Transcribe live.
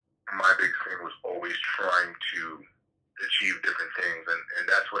always trying to achieve different things, and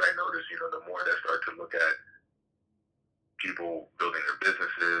that's what I noticed. The more that I start to look at people building their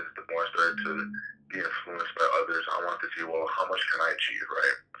businesses, the more I started to be influenced by others. I want to see, well, how much can I achieve,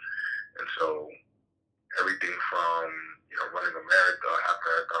 right? And so everything from running a marathon, half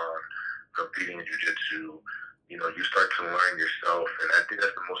marathon, competing in jiu-jitsu, you start to learn yourself, and I think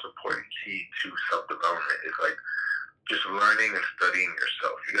that's the most important key to self-development is like just learning and studying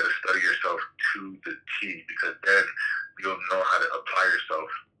yourself. You got to study yourself to the T, because then you'll know how to apply yourself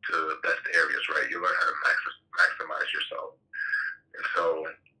to the best areas, right? You learn how to maximize yourself. And so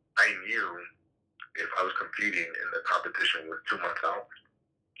I knew if I was competing in the competition with 2 months out,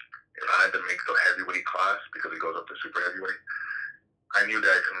 if I had to make the heavyweight class, because it goes up to super heavyweight, I knew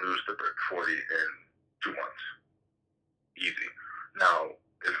that I can lose to 40 in 2 months. Easy. Now,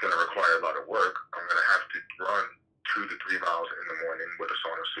 it's going to require a lot of work. I'm going to have to run 2 to 3 miles in the morning with a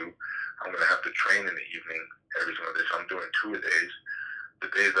sauna suit. I'm going to have to train in the evening every single day. So I'm doing 2 a days. The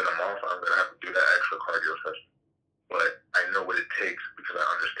days that I'm off, I'm going to have to do that extra cardio session. But I know what it takes because I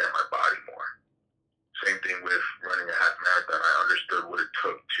understand my body more. Same thing with running a half marathon. I understood what it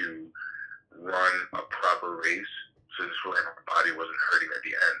took to run a proper race, so this way my body wasn't hurting at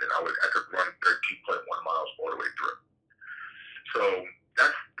the end, and I could run 13.1 miles all the way through. So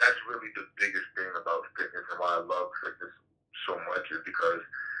that's really the biggest thing about fitness, and why I love fitness so much is because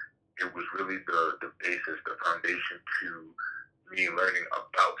it was really the basis, the foundation to me learning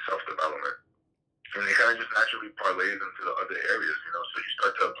about self-development. And it kind of just naturally parlays into the other areas, so you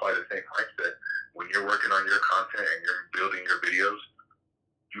start to apply the same mindset. When you're working on your content and you're building your videos,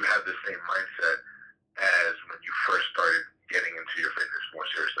 you have the same mindset as when you first started getting into your fitness more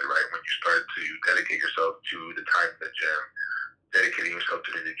seriously, right? When you started to dedicate yourself to the time in the gym, dedicating yourself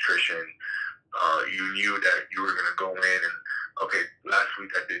to the nutrition, you knew that you were going to go in and, okay, last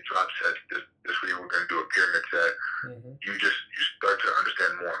week I did drop sets, this week we're going to do a pyramid set. Mm-hmm. You start to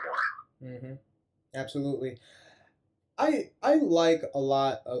understand more and more. Mm-hmm. Absolutely. I like a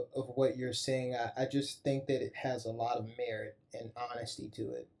lot of what you're saying. I just think that it has a lot of merit and honesty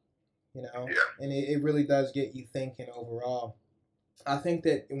to it, Yeah. And it really does get you thinking overall. I think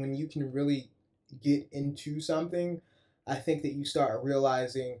that when you can really get into something, I think that you start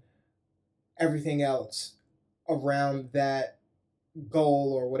realizing everything else around that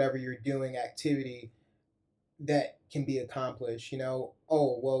goal or whatever you're doing, activity, that can be accomplished.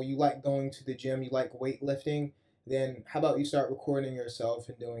 Oh, well, you like going to the gym, you like weightlifting, then how about you start recording yourself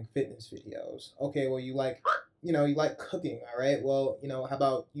and doing fitness videos? Okay, well, you like you like cooking, all right? Well, how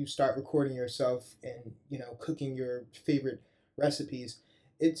about you start recording yourself and cooking your favorite recipes?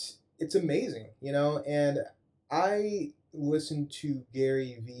 It's amazing, and I listen to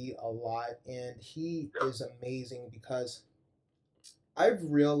Gary Vee a lot, and he is amazing because I've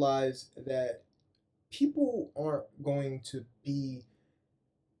realized that people aren't going to be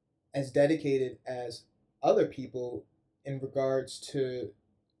as dedicated as other people in regards to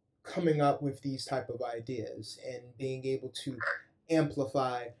coming up with these type of ideas and being able to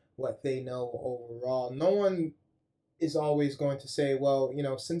amplify what they know overall. No one is always going to say, well,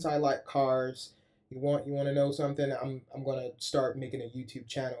 since I like cars, you want to know something, I'm going to start making a YouTube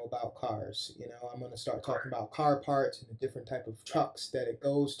channel about cars. I'm going to start talking about car parts and the different type of trucks that it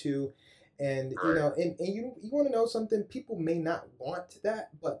goes to. And and you want to know something, people may not want that,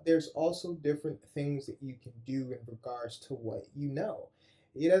 but there's also different things that you can do in regards to what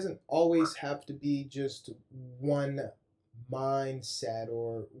it doesn't always have to be just one mindset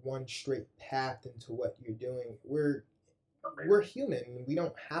or one straight path into what you're doing. We're human. We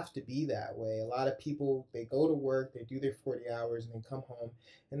don't have to be that way. A lot of people, they go to work, they do their 40 hours, and they come home,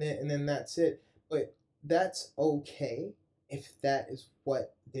 and then that's it. But that's okay if that is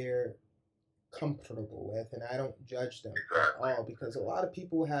what they're comfortable with, and I don't judge them at all, because a lot of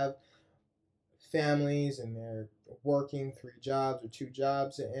people have families and they're working 3 jobs or 2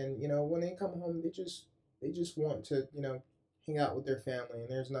 jobs, and when they come home, they just want to hang out with their family, and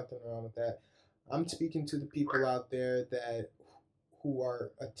there's nothing wrong with that. I'm speaking to the people out there who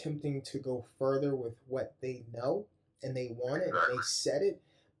are attempting to go further with what they know and they want it and they said it,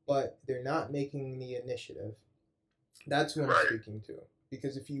 but they're not making the initiative. That's what I'm speaking to.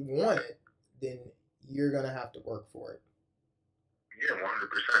 Because if you want it, then you're going to have to work for it. Yeah, 100%.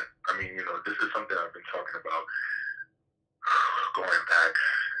 I mean, this is something I've been talking about going back.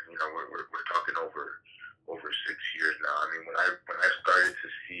 We're talking over 6 years now. I mean, when I started to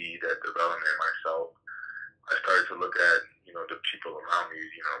see that development in myself, I started to look at the people around me.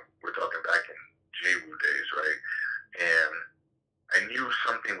 We're talking back in JWU days, right? And I knew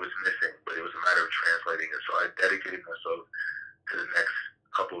something was missing, but it was a matter of translating it. So I dedicated myself to the next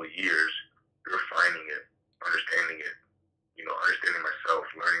couple of years refining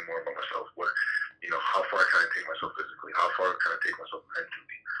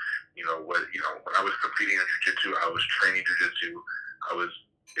I was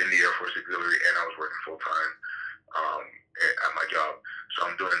in the Air Force Auxiliary and I was working full time at my job. So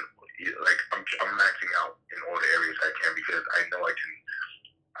I'm doing I'm maxing out in all the areas I can because I know I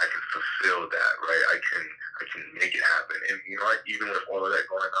can fulfill that, right? I can make it happen. And you know what? Even with all of that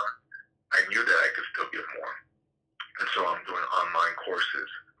going on, I knew that I could still give more. And so I'm doing online courses.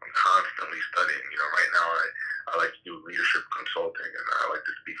 I'm constantly studying. You know, right now I like to do leadership consulting and I like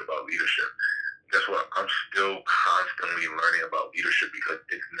to speak about leadership. Guess what? I'm still constantly learning about leadership because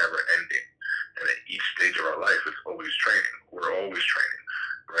it's never ending. And at each stage of our life, it's always training. We're always training,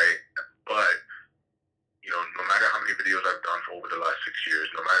 right? But, you know, no matter how many videos I've done over the last 6 years,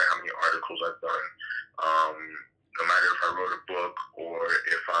 no matter how many articles I've done, no matter if I wrote a book or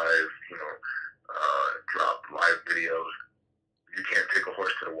if I've, you know, dropped live videos, you can't take a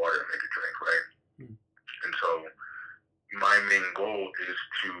horse to the water and make it drink, right? Mm. And so my main goal is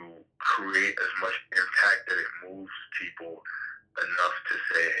to create as much impact that it moves people enough to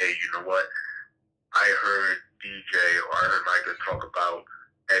say, hey, you know what? I heard DJ or I heard Micah talk about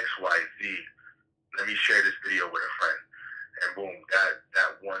XYZ. Let me share this video with a friend. And boom,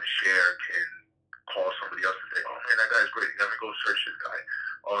 that one share can call somebody else and say, oh man, that guy's great. Let me go search this guy.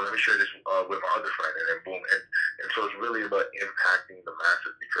 Oh, let me share this with my other friend. And then boom. And so it's really about impacting the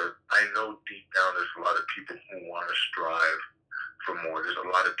masses because I know deep down there's a lot of people who want to strive for more. There's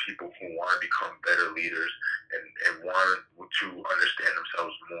a lot of people who want to become better leaders and want to understand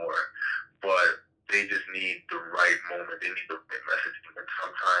themselves more. But they just need the right moment. They need the right message. And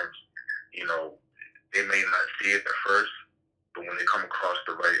sometimes, you know, they may not see it at first, but when they come across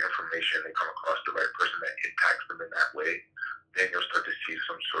the right information, they come across the right person that impacts them in that way, then you'll start to see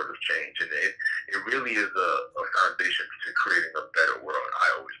some sort of change. And it really is a foundation to creating a better world,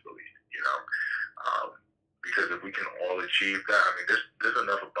 I always believe, you know. Because if we can all achieve that, I mean, there's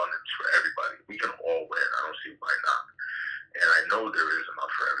enough abundance for everybody. We can all win. I don't see why not. And I know there is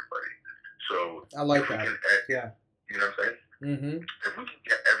enough for everybody. So I like that. Yeah. You know what I'm saying? Mm-hmm. If we can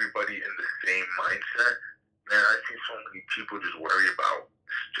get everybody in the same mindset, man, I see so many people just worry about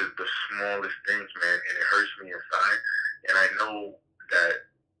just the smallest things, man, and it hurts me inside. And I know that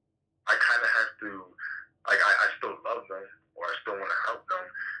I kind of have to, like, I still love them or I still want to help them,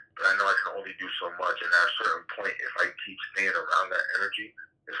 but I know I can only do so much. And at a certain point, if I keep staying around that energy,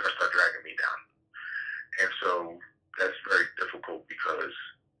 it's going to start dragging me down. And so that's very difficult because,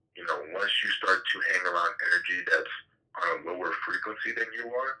 you know, once you start to hang around energy that's on a lower frequency than you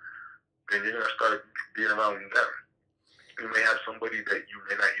are, then you're going to start being around them. You may have somebody that you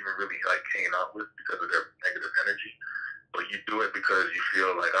may not even really like hanging out with because of their negative energy, but you do it because you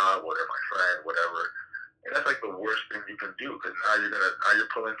feel like, well, they're my friend, whatever. And that's like the worst thing you can do because now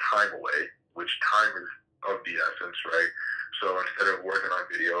you're pulling time away, which time is of the essence, right? So instead of working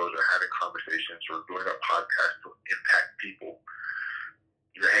on videos or having conversations or doing a podcast to impact people,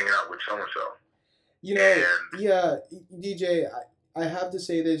 you're hanging out with so-and-so. You know, yeah, DJ, I have to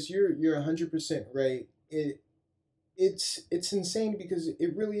say this. You're 100% right. It's insane because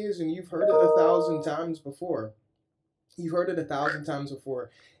it really is, and you've heard it 1,000 times before. You've heard it 1,000 times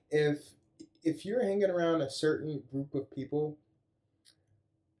before. If you're hanging around a certain group of people,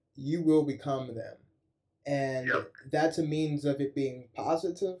 you will become them, and that's a means of it being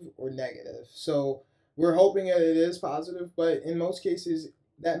positive or negative. So we're hoping that it is positive, but in most cases,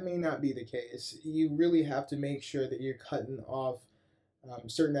 that may not be the case. You really have to make sure that you're cutting off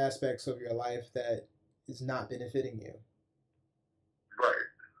certain aspects of your life that is not benefiting you. Right.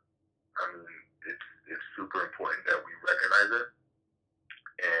 I mean, it's super important that we recognize it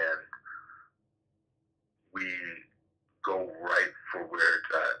and we go right for where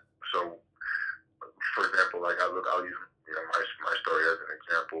it's at. So, for example, like I'll use my story as an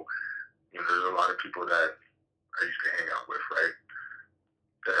example. You know, there's a lot of people that I used to hang out with, right?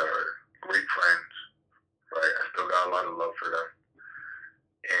 That are great friends, right? I still got a lot of love for them.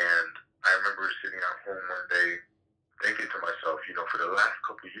 And I remember sitting at home one day thinking to myself, you know, for the last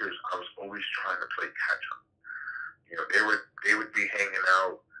couple of years, I was always trying to play catch up. You know, they would be hanging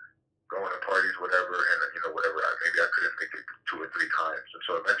out, going to parties, whatever, and you know, whatever. Maybe I couldn't make it 2 or 3 times, and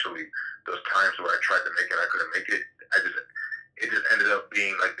so eventually, those times where I tried to make it, I couldn't make it. It just ended up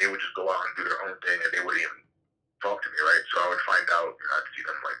being like they would just go out and do their own thing, and they wouldn't even talk to me, right? So I would find out, you know, I'd see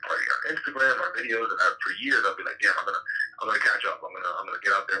them like party on Instagram or videos, and for years I'd be like, damn, I'm gonna catch up. I'm gonna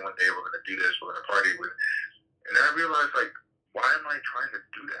get out there one day. We're gonna do this. We're gonna party with. And then I realized, like, why am I trying to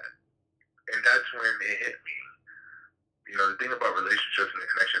do that? And that's when it hit me. You know, the thing about relationships and the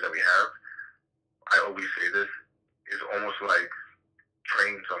connection that we have, I always say this, is almost like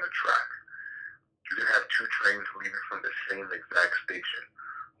trains on a track. You can have 2 trains leaving from the same exact station.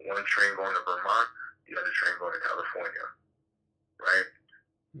 One train going to Vermont, the other train going to California, right?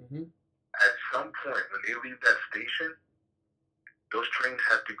 Mm-hmm. At some point, when they leave that station, those trains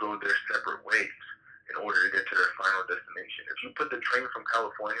have to go their separate ways in order to get to their final destination. If you put the train from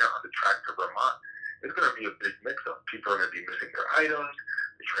California on the track to Vermont, it's going to be a big mix-up. People are going to be missing their items.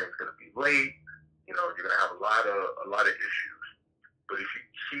 The train's going to be late. You know, you're going to have a lot of issues. But if you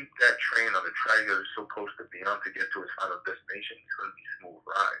keep that train on the track that is so close to be on to get to its final destination, it's going to be a smooth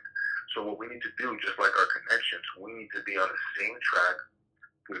ride. So what we need to do, just like our connections, we need to be on the same track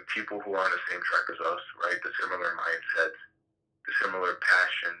with people who are on the same track as us, right? The similar mindsets, the similar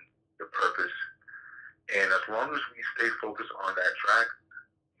passion, the purpose. And as long as we stay focused on that track,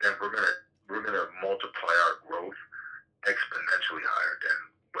 then we're gonna multiply our growth exponentially higher than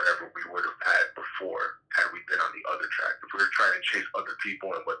whatever we would have had before had we been on the other track. If we were trying to chase other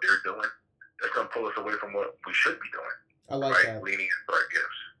people and what they're doing, that's gonna pull us away from what we should be doing. I like right? that. Leaning into our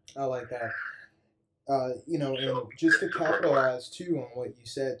gifts. I like that. And So just to it's super important. capitalize too on what you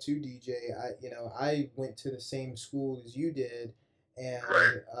said too, DJ, I went to the same school as you did,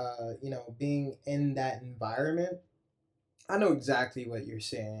 Right. and being in that environment, I know exactly what you're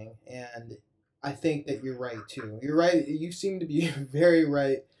saying, and I think that you're right too. You're right. You seem to be very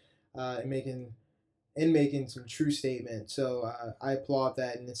right in making some true statements. So I applaud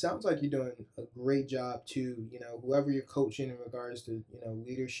that, and it sounds like you're doing a great job too. Whoever you're coaching in regards to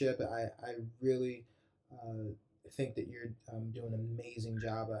leadership, I really think that you're doing an amazing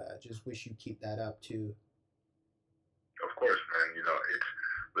job. I just wish you keep that up too. Of course, man. It's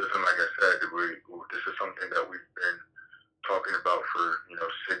listen. Like I said, this is something that we've been talking about for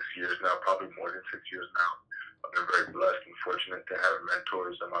 6 years now, probably more than 6 years now. I've been very blessed and fortunate to have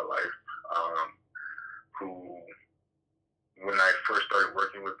mentors in my life who, when I first started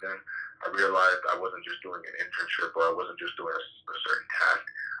working with them, I realized I wasn't just doing an internship or I wasn't just doing a certain task.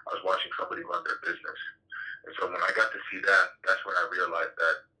 I was watching somebody run their business. And so when I got to see that, that's when I realized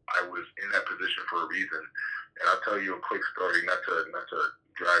that I was in that position for a reason. And I'll tell you a quick story, not to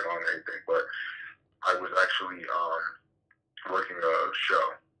drag on anything, but I was actually working a show,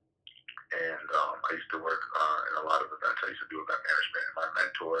 and I used to work in a lot of events. I used to do event management, and my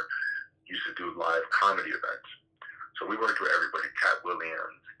mentor used to do live comedy events. So we worked with everybody: Cat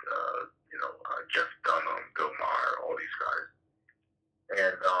Williams, Jeff Dunham, Bill Maher, all these guys.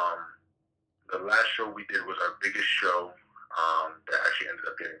 And the last show we did was our biggest show that actually ended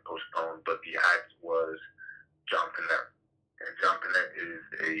up getting postponed, but the act was John Pinette. And John Pinette is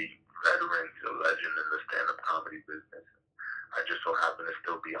a veteran, he's a legend in the stand-up comedy business. I just so happened to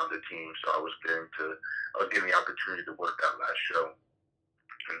still be on the team, so I was getting the opportunity to work that last show.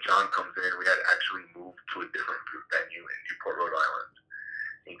 And John comes in. We had actually moved to a different venue in Newport, Rhode Island.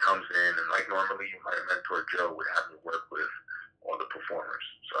 He comes in, and like normally, my mentor Joe would have me work with all the performers.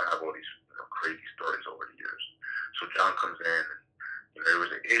 So I have all these crazy stories over the years. So John comes in, and there was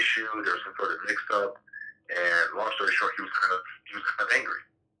an issue. There was some sort of mix-up, and long story short, he was kind of angry.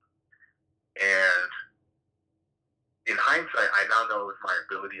 And in hindsight, I now know it's my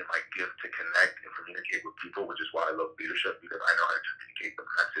ability and my gift to connect and communicate with people, which is why I love leadership, because I know how to communicate the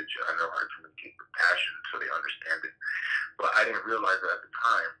message. I know how to communicate the passion so they understand it. But I didn't realize that at the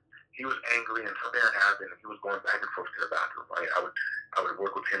time. He was angry and something had happened, and he was going back and forth to the bathroom, right? I would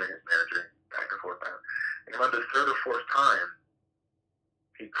work with him and his manager back and forth. And around the third or fourth time,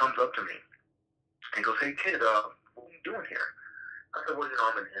 he comes up to me and goes, "Hey, kid, what are you doing here?" I said, "Well,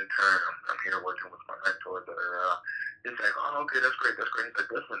 I'm an intern. I'm here working with my mentor." He's like, "Oh, okay, that's great, that's great." He's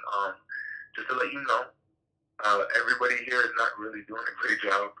like, "Listen, just to let you know, everybody here is not really doing a great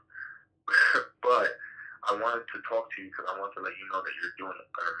job, but I wanted to talk to you because I want to let you know that you're doing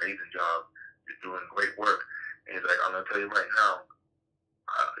an amazing job. You're doing great work." And he's like, "I'm gonna tell you right now,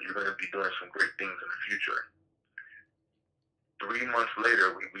 you're gonna be doing some great things in the future." 3 months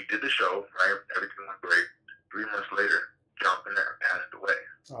later, we did the show, right? Everything went great. 3 months later, John Pinette passed away.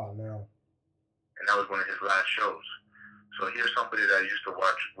 Oh no. And that was one of his last shows. So here's somebody that I used to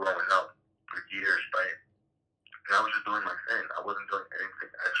watch growing up for years, right? And I was just doing my thing. I wasn't doing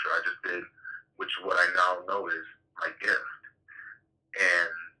anything extra. I just did, which what I now know is my gift. And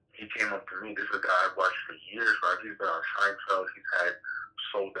he came up to me. This is a guy I've watched for years, right? He's been on Seinfeld. He's had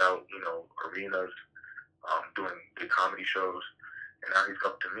sold out, arenas, doing big comedy shows. And now he's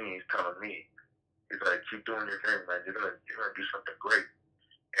up to me. He's telling me, he's like, "Keep doing your thing, man. You're gonna do something great."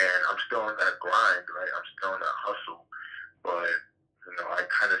 And I'm still on that grind, right? I'm still on that hustle, but I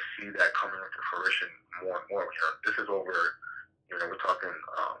kind of see that coming into fruition more and more. This is over, we're talking,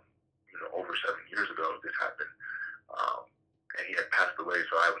 over 7 years ago. This happened, and he had passed away.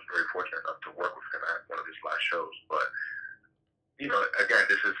 So I was very fortunate enough to work with him at one of his last shows. But again,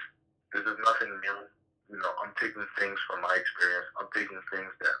 this is nothing new. I'm taking things from my experience. I'm taking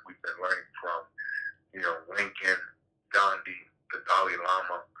things that we've been learning from, Lincoln, Gandhi, the Dalai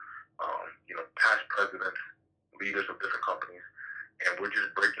Lama, past presidents, leaders of different companies, and we're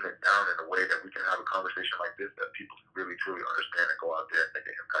just breaking it down in a way that we can have a conversation like this that people can really, truly understand and go out there and make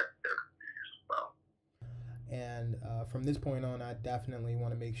an impact in their communities as well. And from this point on, I definitely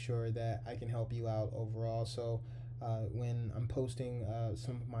want to make sure that I can help you out overall. So when I'm posting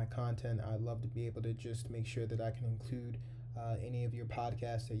some of my content, I'd love to be able to just make sure that I can include any of your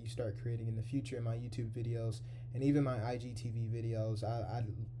podcasts that you start creating in the future in my YouTube videos and even my IGTV videos. I'd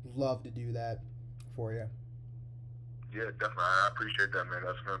love to do that for you. Yeah, definitely. I appreciate that, man.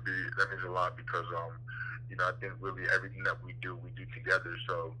 That means a lot because, I think really everything that we do together.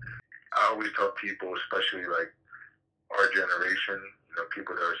 So I always tell people, especially like our generation,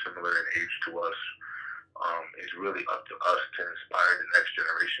 people that are similar in age to us, it's really up to us to inspire the next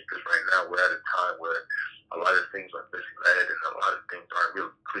generation. Because right now we're at a time where a lot of things are misled and a lot of things aren't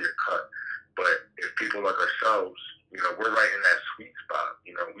really clear cut. But if people like ourselves, we're right in that sweet spot.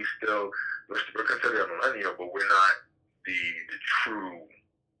 We're considered a millennial, but we're not the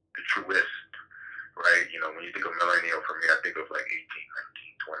truest, right? When you think of millennial, for me, I think of like 18,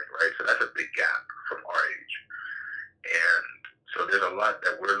 19, 20, right? So that's a big gap from our age. And so there's a lot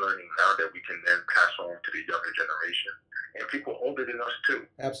that we're learning now that we can then pass on to the younger generation and people older than us too.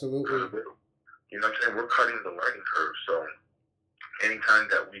 Absolutely. You know what I'm saying? We're cutting the learning curve. So anytime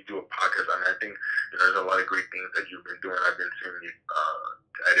that we do a podcast, I think there's a lot of great things that you've been doing. I've been seeing you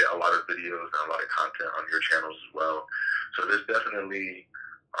edit a lot of videos and a lot of content on your channels as well. So there's definitely,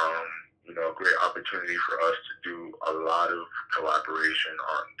 a great opportunity for us to do a lot of collaboration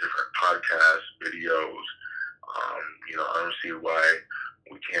on different podcasts, videos. I don't see why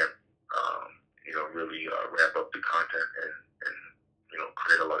we can't, really ramp up the content and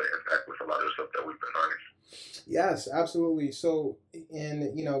create a lot of impact with a lot of stuff that we've been learning. Yes, absolutely. So,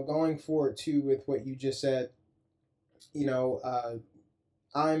 and going forward too with what you just said,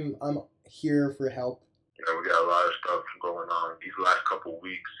 I'm here for help. We got a lot of stuff going on these last couple of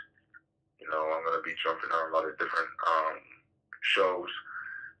weeks. I'm going to be jumping on a lot of different shows.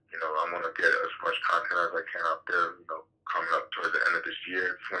 I'm going to get as much content as I can out there, coming up towards the end of this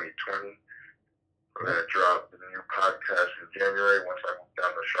year, 2020. We're going to drop the new podcast in January once I move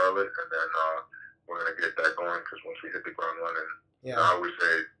down to Charlotte, and then we're going to get that going because once we hit the ground running, I always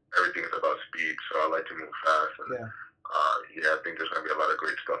say everything is about speed, so I like to move fast. And, I think there's going to be a lot of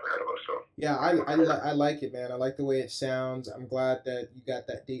great stuff ahead of us. So yeah, I like it, man. I like the way it sounds. I'm glad that you got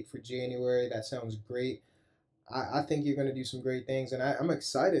that date for January. That sounds great. I think you're going to do some great things, and I'm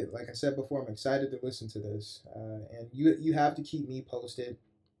excited. Like I said before, I'm excited to listen to this. And you have to keep me posted,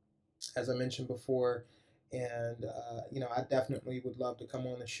 as I mentioned before. And I definitely would love to come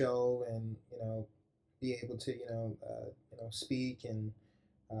on the show and be able to speak and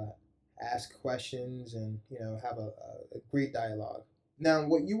ask questions and have a great dialogue. Now,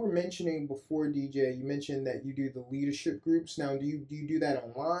 what you were mentioning before, DJ, you mentioned that you do the leadership groups. Now, do you do that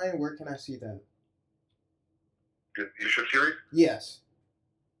online? Where can I see that? The leadership series? Yes.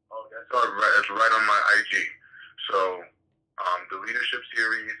 Oh, that's right on my IG. So the leadership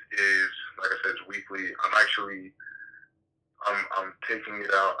series is, like I said, it's weekly. I'm taking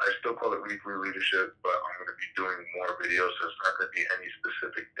it out. I still call it weekly leadership, but I'm going to be doing more videos, so it's not going to be any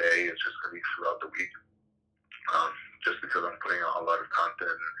specific day. It's just going to be throughout the week, just because I'm putting out a lot of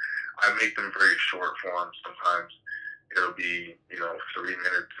content. And I make them very short form. Sometimes it'll be, 3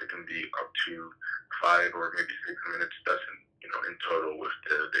 minutes. It can be up to 5 or maybe 6 minutes. That's in total with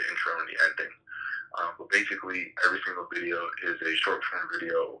the intro and the ending. But basically, every single video is a short form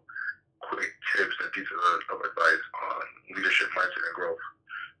video, quick tips and pieces of advice on leadership, mindset, and growth.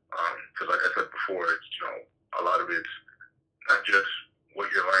 Because like I said before, it's, a lot of it's not just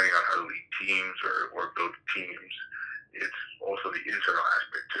what you're learning on how to lead teams or build teams. It's also the internal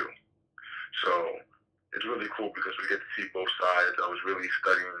aspect too. So it's really cool because we get to see both sides. I was really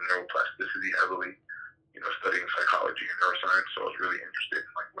studying neuroplasticity heavily, studying psychology and neuroscience. So I was really interested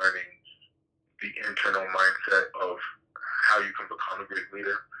in learning the internal mindset of how you can become a great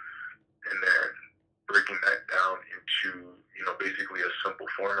leader, and then breaking that down into, basically a simple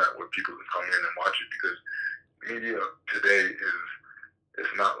format where people can come in and watch it, because media today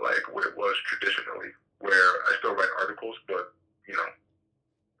is not like what it was traditionally, where I still write articles, but,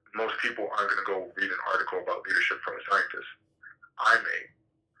 most people aren't going to go read an article about leadership from a scientist. I may,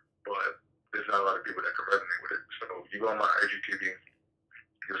 but there's not a lot of people that can resonate with it. So you go on my IGTV,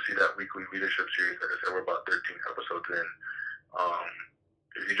 you'll see that weekly leadership series. Like I said, we're about 13 episodes in.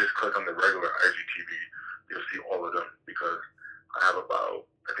 If you just click on the regular IGTV, you'll see all of them, because I have about,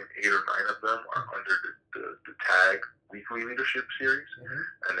 I think 8 or 9 of them are under the the Tag Weekly Leadership Series, Mm-hmm.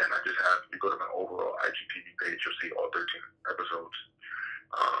 and then I just have, you go to my overall IGTV page, you'll see all 13 episodes.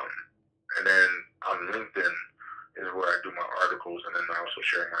 And then on LinkedIn is where I do my articles, and then I also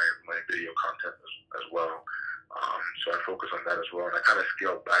share my video content as well. So I focus on that as well, and I kind of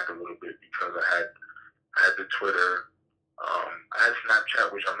scaled back a little bit because I had the Twitter. I had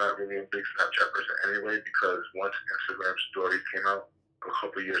Snapchat, which I'm not really a big Snapchat person anyway, because once Instagram stories came out a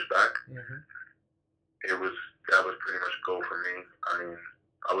couple years back, Mm-hmm. that was pretty much go for me. I mean,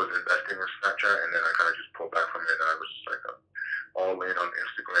 I was investing in Snapchat, and then I kind of just pulled back from it, and I was just like all in on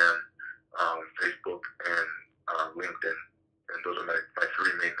Instagram, Facebook, and LinkedIn, and those are my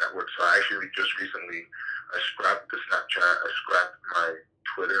three main networks. So I actually just recently I scrapped the Snapchat, I scrapped my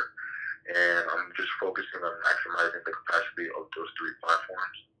Twitter, and I'm just focusing on maximizing the capacity of those three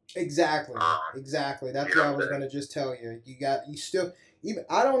platforms. Exactly. That's what I was gonna just tell you. You still even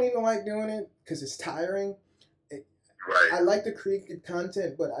I don't even like doing it because it's tiring. Right. I like to create good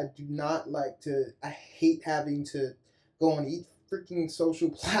content, but I do not like to. I hate having to go on each freaking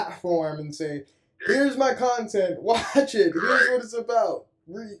social platform and say, "Here's my content. Watch it. Here's what it's about."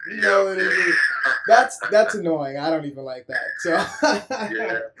 That's annoying. I don't even like that. So yeah,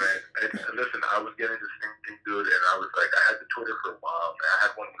 man. And listen, I was getting the same thing, dude, and I was like, I had the Twitter for a while, man. I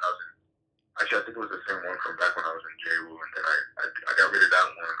had one when I was in. Actually, I think it was the same one from back when I was in JWU, and then I got rid of that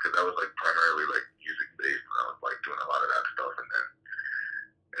one because that was like primarily like music based, and I was like doing a lot of that stuff, and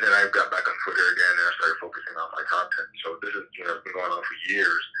then I got back on Twitter again, and I started focusing on my content. So this is, it's been going on for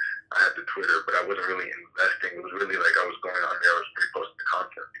years. I had the Twitter, but I wasn't really investing. It was really like I was going on there, I was reposting the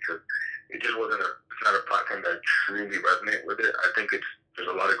content because it just wasn't it's not a platform that I truly resonate with it. I think there's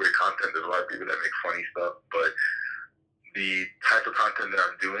a lot of great content. There's a lot of people that make funny stuff, but the type of content that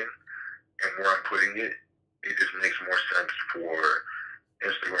I'm doing and where I'm putting it, it just makes more sense for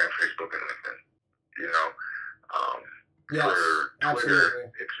Instagram, Facebook, and LinkedIn. Yes, for Twitter,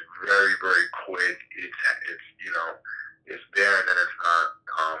 absolutely. it's very, very quick. It's there and then it's not,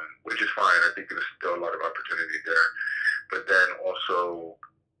 which is fine. I think there's still a lot of opportunity there. But then also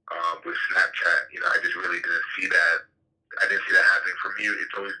with Snapchat, I just really didn't see that. I didn't see that happening. For me,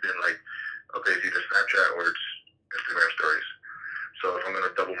 it's always been like, okay, it's either Snapchat or it's Instagram stories. So if I'm going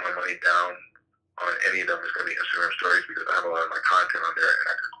to double my money down on any of them, it's going to be Instagram stories because I have a lot of my content on there and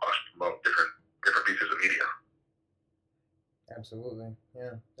I can cross promote different pieces of media. Absolutely.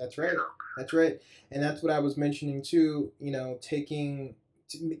 Yeah, that's right. That's right. And that's what I was mentioning too, making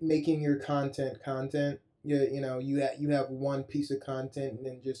your content. You have one piece of content and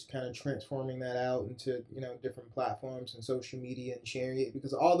then just kind of transforming that out into, different platforms and social media and sharing it.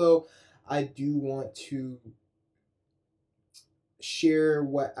 Because although I do want to share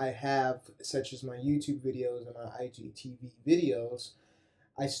what I have, such as my YouTube videos and my IGTV videos,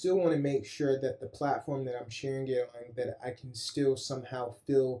 I still want to make sure that the platform that I'm sharing it on, that I can still somehow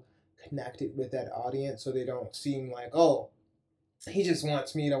feel connected with that audience, so they don't seem like, oh, he just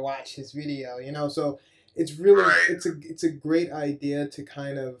wants me to watch his video, So it's really it's a great idea to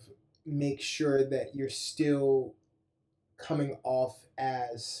kind of make sure that you're still coming off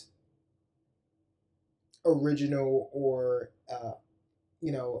as original or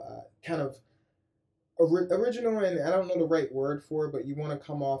kind of original, and I don't know the right word for it, but you want to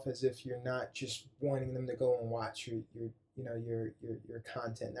come off as if you're not just wanting them to go and watch your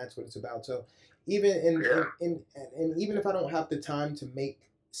content. That's what it's about. So even and even if I don't have the time to make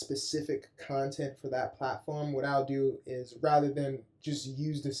specific content for that platform, what I'll do is, rather than just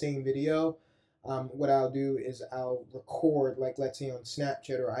use the same video, what I'll do is I'll record, like, let's say on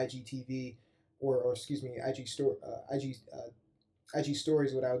Snapchat or IGTV or excuse me, IG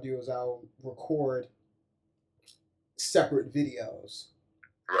stories. What I'll do is I'll record separate videos.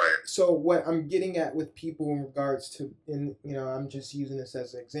 Right. So what I'm getting at with people in regards to, I'm just using this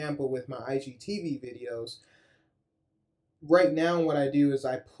as an example with my IGTV videos. Right now, what I do is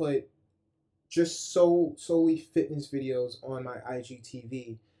I put just solely fitness videos on my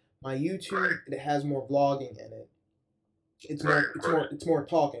IGTV. My YouTube, it has more vlogging in it. It's more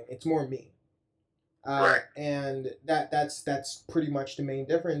talking. It's more me. And that's pretty much the main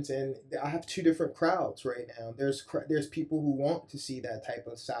difference. And I have two different crowds right now. There's people who want to see that type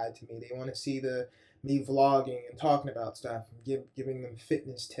of side to me. They want to see me vlogging and talking about stuff and giving them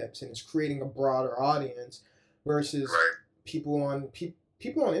fitness tips, and it's creating a broader audience. Versus people on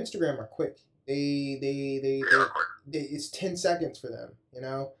Instagram are quick. They it's 10 seconds for them.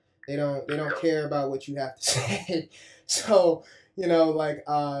 They don't care about what you have to say. So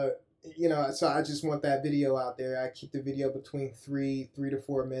so I just want that video out there. I keep the video between 3 to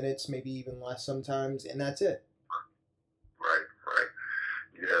 4 minutes, maybe even less sometimes, and that's it. Right.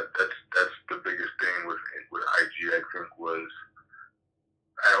 Yeah, that's the biggest thing with IG, I think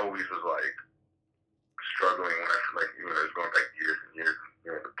I always was like struggling when I feel like, you know, it's going back years and years.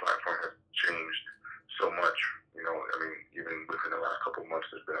 You know, the platform has changed so much. You know, I mean, even within the last couple of months,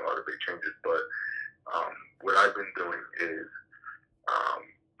 there's been a lot of big changes. But what I've been doing is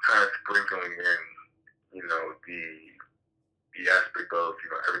kind of sprinkling in, you know, the aspect of, you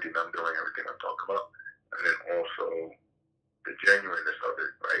know, everything I'm doing, everything I'm talking about, and then also the genuineness of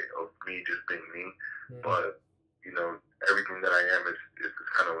it, right? Of me just being me. Mm-hmm. But, you know, everything that I am is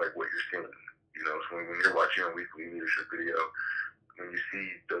kind of like what you're seeing. You know, so when you're watching a weekly leadership video, when you see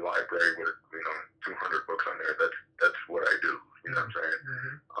the library with, you know, 200 books on there, that's what I do. You know what I'm saying?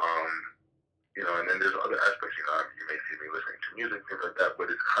 Mm-hmm. You know, and then there's other aspects. You know, you may see me listening to music, things like that.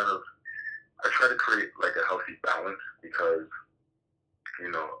 But it's kind of, I try to create like a healthy balance because, you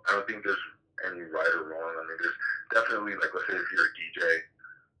know, I don't think there's any right or wrong. I mean, there's definitely, like, let's say if you're a DJ,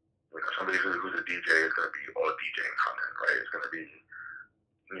 you know, somebody who's a DJ is going to be all DJing content, right? It's going to be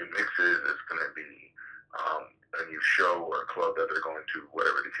new mixes. It's going to be a new show or a club that they're going to,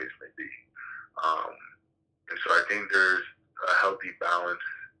 whatever the case may be. And so I think there's a healthy balance.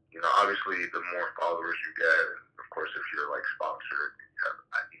 You know, obviously, the more followers you get, and of course, if you're like sponsored, you have,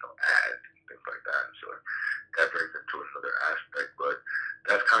 you know, ads and things like that. And so that brings into another aspect. But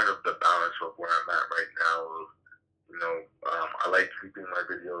that's kind of the balance of where I'm at right now. You know, I like keeping my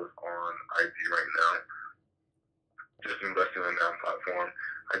videos on IG right now, just investing in that platform.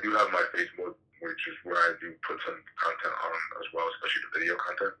 I do have my Facebook, which is where I do put some content on as well, especially the video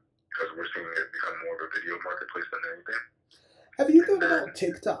content, because we're seeing it become more of a video marketplace than anything. Have you thought about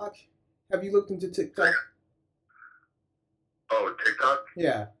TikTok? Have you looked into TikTok? Oh, TikTok?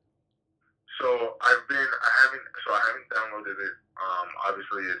 Yeah. So I haven't downloaded it.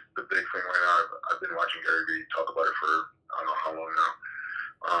 Obviously, it's the big thing right now. I've been watching Gary Vee talk about it for I don't know how long now,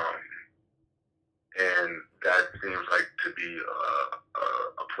 and that seems like to be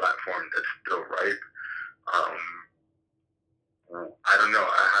a platform that's still ripe. I don't know.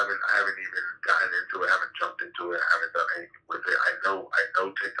 I haven't even gotten into it. I haven't jumped into it. I haven't done anything with it. I know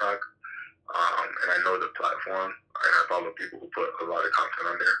TikTok, and I know the platform, and I follow people who put a lot of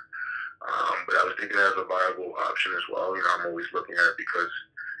content on there. But I was thinking as a viable option as well. You know, I'm always looking at it because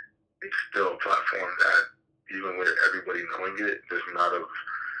it's still a platform that, even with everybody knowing it, there's not a.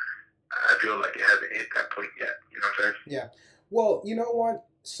 I feel like it hasn't hit that point yet. You know what I'm saying? Yeah. Well, you know what?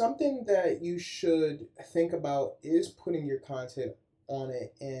 Something that you should think about is putting your content on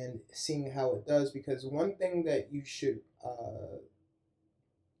it and seeing how it does, because one thing that you should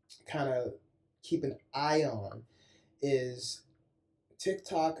kind of keep an eye on is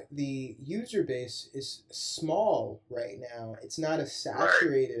TikTok. The user base is small right now. It's not as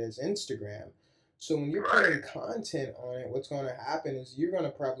saturated as Instagram. So when you're putting content on it, what's going to happen is you're going to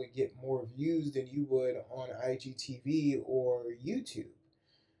probably get more views than you would on IGTV or YouTube.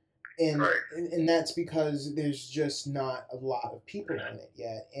 And that's because there's just not a lot of people on it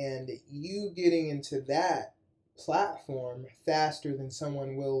yet. And you getting into that platform faster than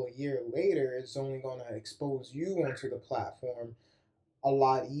someone will a year later is only going to expose you onto the platform a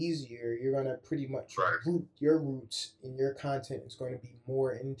lot easier. You're going to pretty much root your roots, and your content is going to be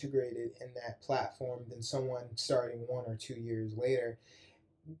more integrated in that platform than someone starting 1 or 2 years later.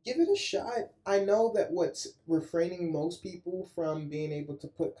 Give it a shot. I know that what's refraining most people from being able to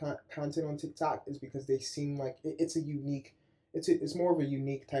put content on TikTok is because they seem like it's more of a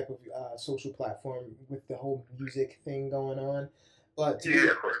unique type of social platform with the whole music thing going on. But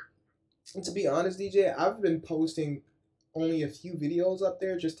to be honest, DJ, I've been posting only a few videos up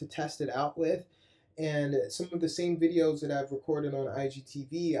there just to test it out with. And some of the same videos that I've recorded on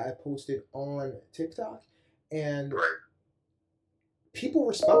IGTV, I posted on TikTok. And people are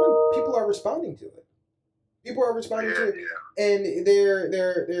responding to it. People are responding to it, and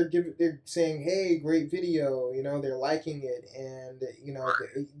they're saying, "Hey, great video!" You know, they're liking it, and you know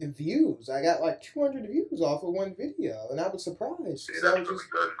the views. I got like 200 views off of one video, and I was surprised. Yeah, that's really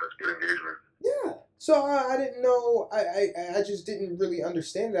good. That's good engagement. Yeah, so I didn't know. I just didn't really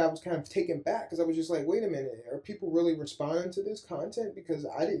understand it. I was kind of taken back because I was just like, "Wait a minute, are people really responding to this content?" Because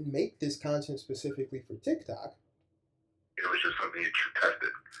I didn't make this content specifically for TikTok. It was just something that you tested.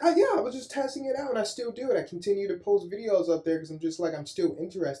 Yeah, I was just testing it out, and I still do it. I continue to post videos up there because I'm still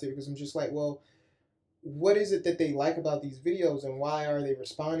interested, because I'm just like, well, what is it that they like about these videos, and why are they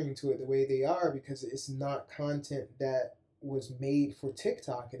responding to it the way they are? Because it's not content that was made for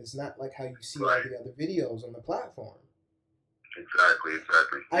TikTok. It is not like how you see all the other videos on the platform. Exactly.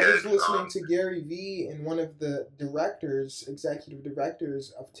 I was listening to Gary Vee and one of the executive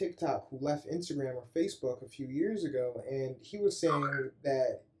directors of TikTok, who left Instagram or Facebook a few years ago, and he was saying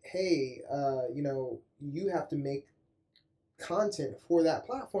that hey, you have to make content for that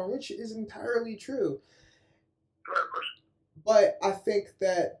platform, which is entirely true. Right, of course. But I think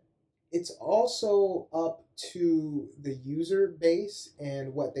that it's also up to the user base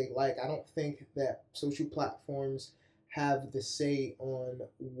and what they like. I don't think that social platforms have the say on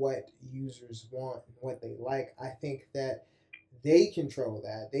what users want and what they like. I think that they control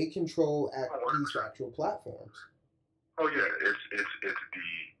that. They control Oh, these 100%. actual platforms. Oh yeah, it's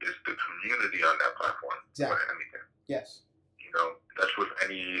the community on that platform more Exactly. than anything. Yes. That's with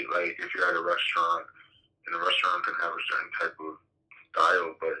any, like, if you're at a restaurant, and the restaurant can have a certain type of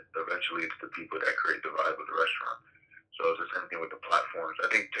style, but eventually it's the people that create the vibe of the restaurant. So it's the same thing with the platforms. I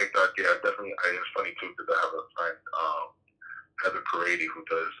think TikTok, yeah, definitely. It's funny too because I have a friend, Heather Parady, who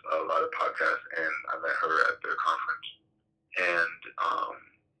does a lot of podcasts, and I met her at their conference, and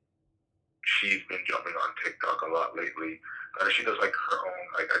she's been jumping on TikTok a lot lately. She does like her own,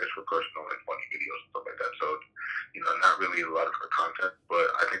 like, I guess, for personal and funny videos and stuff like that. So, not really a lot of her content, but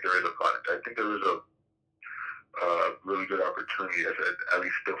I think there is a lot. I think there is a really good opportunity, at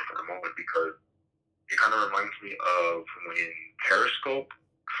least still for the moment, because it kind of reminds me of when Periscope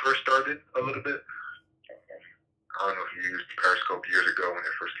first started a little bit. I don't know if you used Periscope years ago when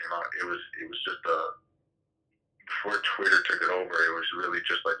it first came out. It was just before Twitter took it over. It was really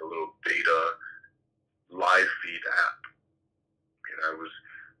just like a little beta live feed app. It was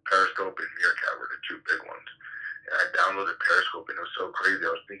Periscope and Meerkat were the two big ones. And I downloaded Periscope and it was so crazy.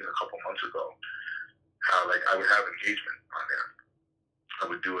 I was thinking a couple months ago how, like, I would have engagement on there. I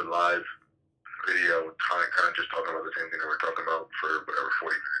would do a live video, kind of just talking about the same thing that we're talking about for whatever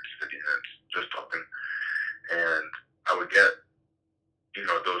 40 minutes, 50 minutes, just talking, and I would get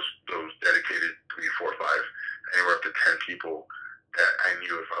those dedicated 3, 4, 5, anywhere up to 10 people that I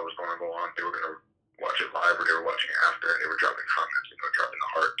knew if I was going to go on, they were going to watch it live or they were watching it after, and they were dropping comments, dropping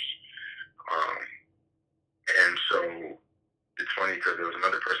the hearts. And so it's funny because there was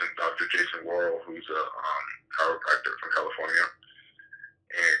another person, Dr. Jason Worrell, who's a chiropractor from California,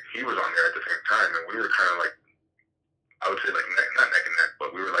 and he was on there at the same time, and we were kind of like, I would say, like, not neck and neck,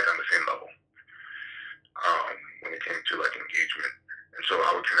 but we were like on the same level when it came to like engagement. And so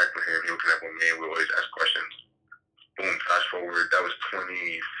I would connect with him, he would connect with me, and we would always ask questions. Boom, fast forward, that was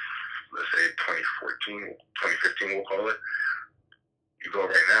let's say 2014, 2015, we'll call it. You go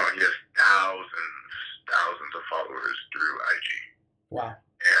right now, and he has thousands of followers through IG. Wow.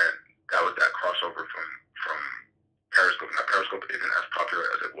 And that was that crossover from Periscope. Now, Periscope isn't as popular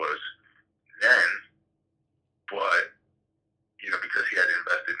as it was then, but because he had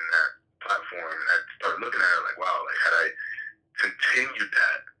invested in that platform, and I started looking at it like, wow, like, had I continued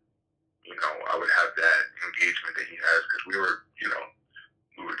that, I would have that engagement that he has, because we were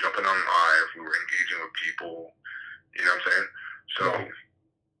jumping on live, we were engaging with people, you know what I'm saying? So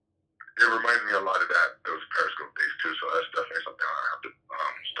it reminds me a lot of those Periscope days too. So that's definitely something I have to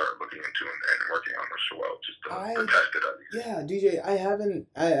start looking into and working on as well, just to test it at least. Yeah, DJ,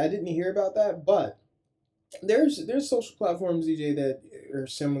 I didn't hear about that, but there's social platforms, DJ, that are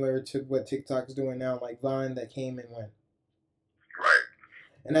similar to what TikTok's doing now, like Vine, that came and went. Right.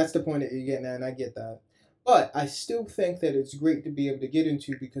 And that's the point that you're getting at, and I get that. But I still think that it's great to be able to get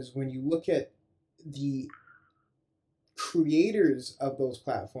into, because when you look at the creators of those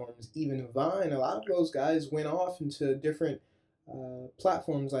platforms, even Vine, a lot of those guys went off into different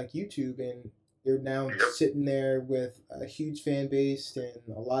platforms like YouTube, and they're now sitting there with a huge fan base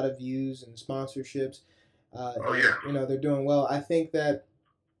and a lot of views and sponsorships. They're doing well. I think that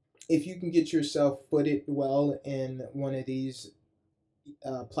if you can get yourself footed well in one of these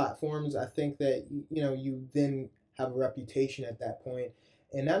platforms, I think that you then have a reputation at that point.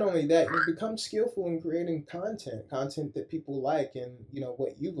 And not only that, you become skillful in creating content that people like, and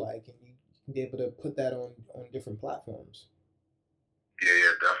what you like, and you can be able to put that on different platforms.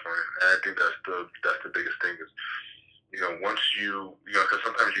 Yeah, definitely. And I think that's the biggest thing is, once because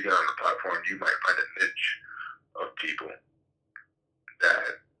sometimes you get on the platform, you might find a niche of people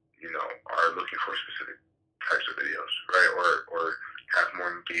that are looking for specific types of videos, right? Or have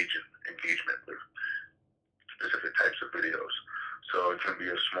more engagement with specific types of videos. So it can be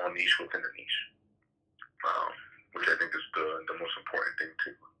a small niche within a niche, which I think is the most important thing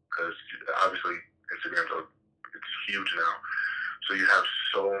too. Because obviously it's huge now. So you have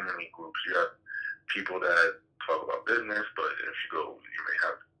so many groups. You have people that talk about business, but if you go, you may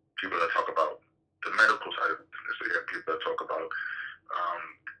have people that talk about the medical side of business. So you have people that talk about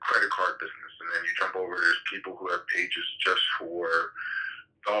credit card business, and then you jump over. There's people who have pages just for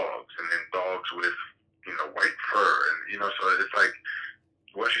dogs, and then dogs with white fur, and so it's like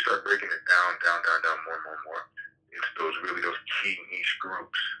once you start breaking it down more, it's those key niche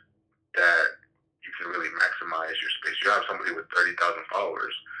groups 1,000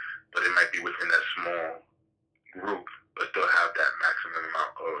 followers, but it might be within that small group, but still have that maximum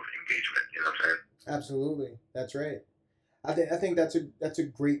amount of engagement. You know what I'm saying? Absolutely, that's right. I think that's a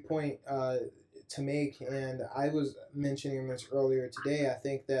great point to make, and I was mentioning this earlier today. I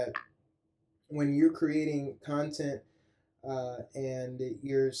think that when you're creating content and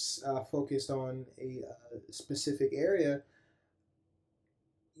you're focused on a specific area,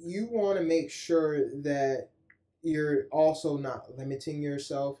 you want to make sure that you're also not limiting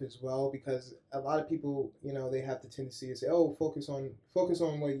yourself as well, because a lot of people, they have the tendency to say, oh, focus on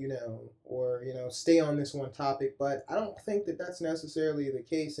what you know, or stay on this one topic. But I don't think that that's necessarily the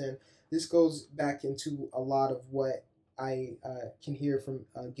case, and this goes back into a lot of what I can hear from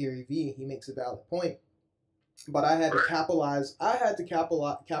Gary Vee. He makes a valid point, but I had to capitalize.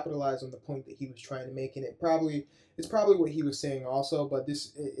 Capitalize on the point that he was trying to make, and it's probably what he was saying also. But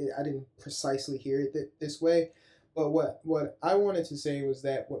I didn't precisely hear it this way. But what I wanted to say was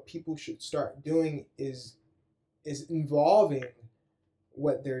that what people should start doing is involving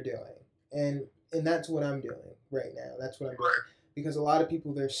what they're doing, and that's what I'm doing right now. That's what I'm doing, because a lot of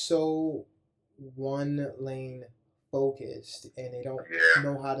people, they're so one lane focused, and they don't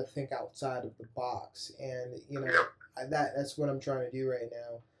know how to think outside of the box. And that's what I'm trying to do right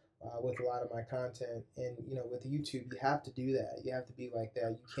now with a lot of my content. And with YouTube, you have to do that. You have to be like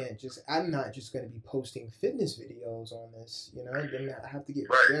that. You can't I'm not just going to be posting fitness videos on this. Then I have to get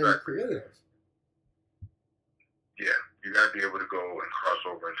very creative. Yeah, you got to be able to go and cross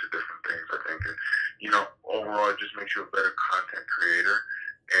over into different things, I think. And overall, it just makes you a better content creator.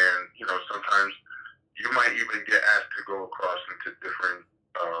 And sometimes you might even get asked to go across into different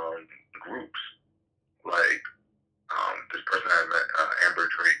groups. Like this person I met, Amber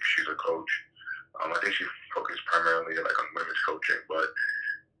Drake, she's a coach. I think she focuses primarily on women's coaching, but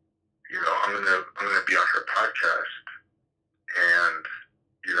I'm gonna be on her podcast, and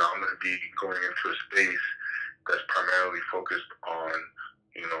I'm gonna be going into a space that's primarily focused on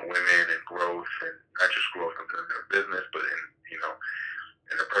women and growth, and not just growth in their business, but in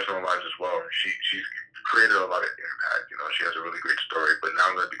their personal lives as well. She's created a lot of impact. She has a really great story, but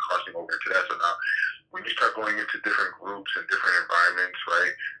now I'm going to be crossing over into that. So now, when you start going into different groups and different environments,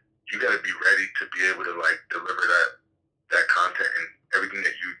 right, you got to be ready to be able to deliver that content and everything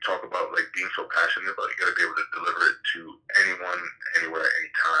that you talk about, being so passionate about. You got to be able to deliver it to anyone, anywhere,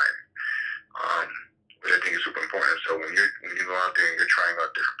 anytime. Which I think is super important. So when you go out there and you're trying out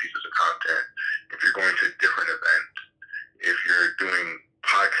different pieces of content, if you're going to different events, if you're doing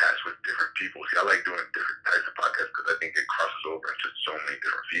podcasts with different people. See, I like doing different types of podcasts because I think it crosses over into so many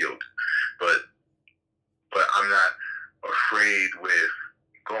different fields. But I'm not afraid with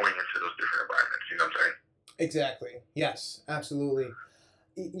going into those different environments. You know what I'm saying? Exactly. Yes, absolutely.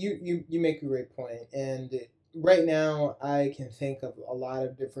 You make a great point. And right now, I can think of a lot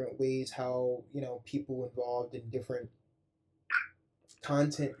of different ways how people involved in different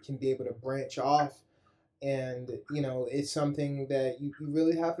content can be able to branch off. And it's something that you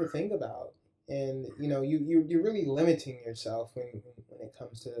really have to think about. And you're really limiting yourself when it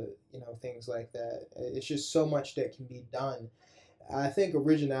comes to things like that. It's just so much that can be done. I think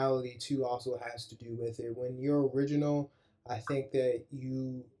originality too also has to do with it. When you're original, I think that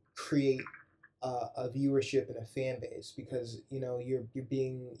you create a viewership and a fan base, because you're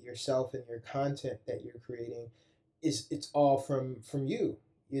being yourself, and your content that you're creating it's all from you.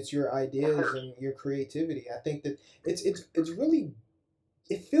 It's your ideas and your creativity. I think that it's really,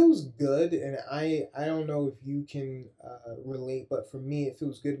 it feels good, and I don't know if you can relate, but for me it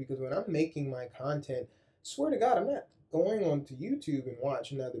feels good, because when I'm making my content, swear to God, I'm not going onto YouTube and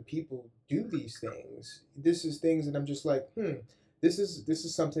watching other people do these things. This is things that I'm just like, this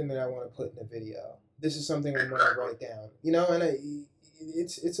is something that I want to put in a video. This is something I want to write down. And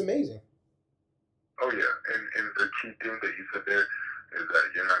it's amazing. Oh yeah, and the key thing that you said there is that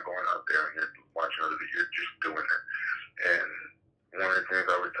you're not going out there and you're watching other videos, you're just doing it. And one of the things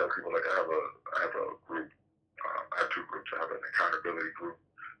I would tell people, I have a group, I have two groups. I have an accountability group,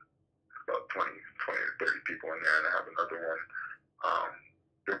 about 20 to 30 people in there, and I have another one.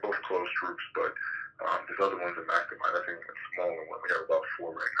 They're both closed groups, but this other one's a mastermind. I think it's a smaller one. We have about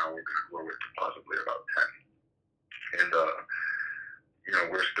 4 right now. We're going to grow it to possibly about 10. And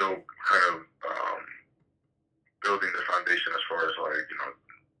we're still kind of building the foundation as far as if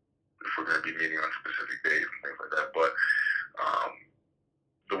we're going to be meeting on specific days and things like that. But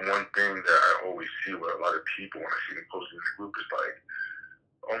the one thing that I always see with a lot of people when I see them posting in the group is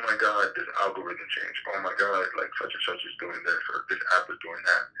oh my God, this algorithm changed. Oh my God, such and such is doing this, or this app is doing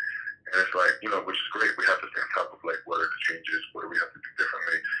that. And it's which is great. We have to stay on top of what are the changes, what do we have to do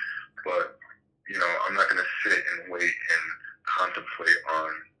differently. But I'm not going to sit and wait and contemplate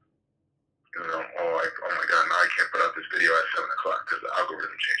on, oh my God, now I can't put out this video at 7 o'clock because the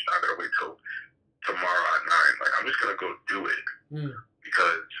algorithm changed. Now I gotta wait till tomorrow at 9. Like, I'm just gonna go do it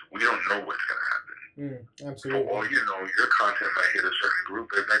because we don't know what's gonna happen. Absolutely. For all you know, your content might hit a certain group.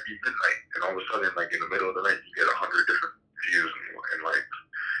 It might be midnight, and all of a sudden, like in the middle of the night, you get 100 different views and likes.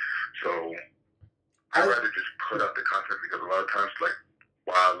 So I'd rather just put out the content because a lot of times, like,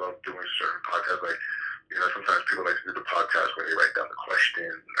 while I love doing certain podcasts, like, sometimes people like to do the podcast where they write down the question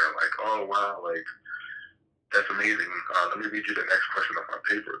and they're like, oh wow, like, that's amazing. Let me read you the next question off my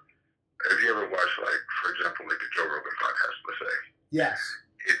paper. Have you ever watched, like, for example, like the Joe Rogan podcast, let's say? Yes.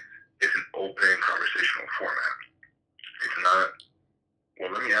 It's an open conversational format. It's not,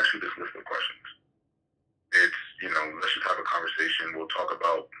 well, let me ask you this list of questions. It's, let's just have a conversation. We'll talk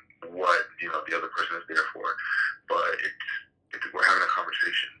about what, the other person is there for. But we're having a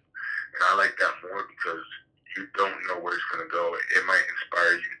conversation. And I like that more because you don't know where it's going to go. It might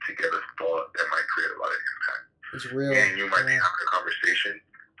inspire you to get a thought that might create a lot of impact. It's real. And you might be having a conversation.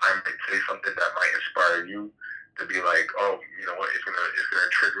 I might say something that might inspire you to be like, oh, you know what, it's gonna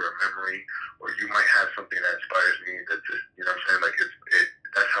trigger a memory, or you might have something that inspires me that just, what I'm saying, like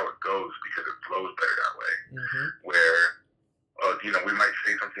that's how it goes because it flows better that way. Where, we might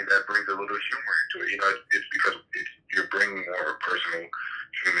say something that brings a little humor into it. It's because you're bringing more of a personal,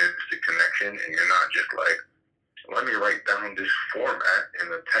 humanistic connection, and you're not just like, let me write down this format and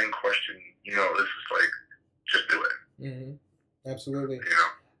the 10 question. This is like, just do it. Absolutely.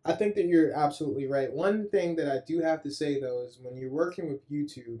 I think that you're absolutely right. One thing that I do have to say, though, is when you're working with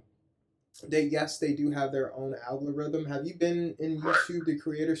YouTube, yes, they do have their own algorithm. Have you been in YouTube, the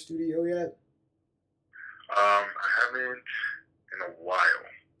Creator Studio, yet? I haven't in a while.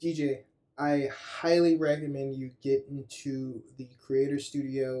 DJ, I highly recommend you get into the Creator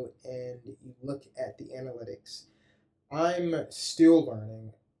Studio and you look at the analytics. I'm still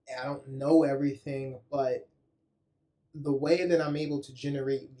learning. I don't know everything, but the way that I'm able to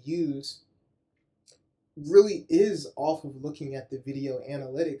generate views really is off of looking at the video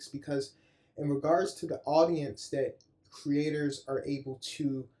analytics, because in regards to the audience that creators are able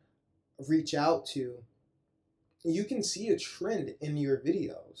to reach out to, you can see a trend in your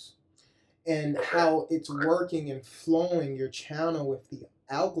videos and how it's working and flowing your channel with the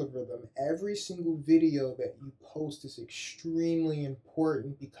algorithm. Every single video that you post is extremely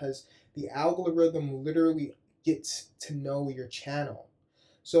important because the algorithm literally gets to know your channel.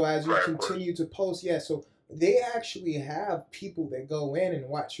 So as you continue to post, so they actually have people that go in and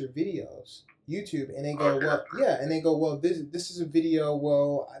watch your videos, YouTube, and they go, this is a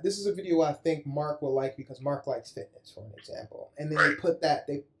video I think Mark will like because Mark likes fitness, for an example. And then they put that,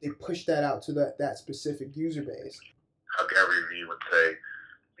 they push that out to that specific user base. How Gary Vee would say,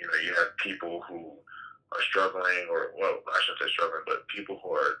 you have people who are struggling, or, well, I shouldn't say struggling, but people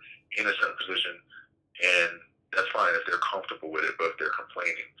who are in a certain position, and that's fine if they're comfortable with it, but if they're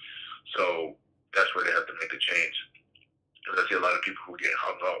complaining. So that's where they have to make the change. Because I see a lot of people who get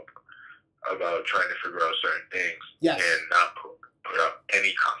hung up about trying to figure out certain things and not put out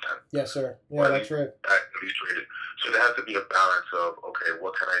any content. Yes, sir. Yeah, that's right. At least rated. So there has to be a balance of, okay,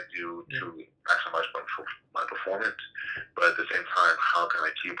 what can I do to maximize my performance? But at the same time, how can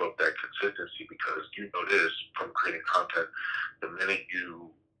I keep up that consistency? Because you know this from creating content, the minute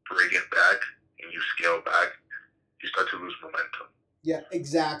you bring it back and you scale back, you start to lose momentum. Yeah,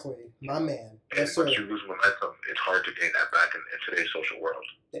 exactly. My man. And once you lose momentum, it's hard to gain that back in today's social world.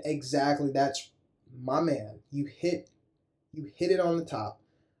 Exactly. That's my man. You hit it on the top.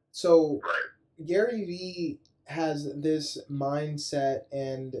 So Gary Vee has this mindset,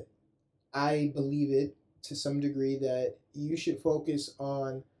 and I believe it to some degree, that you should focus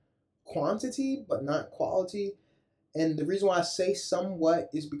on quantity but not quality. And the reason why I say somewhat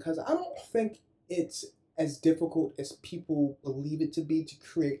is because I don't think it's as difficult as people believe it to be to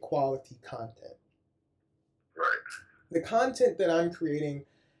create quality content. The content that I'm creating,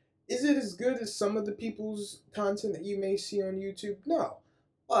 is it as good as some of the people's content that you may see on YouTube? No.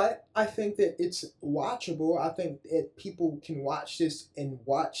 But I think that it's watchable. I think that people can watch this and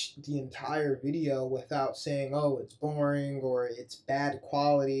watch the entire video without saying, oh, it's boring or it's bad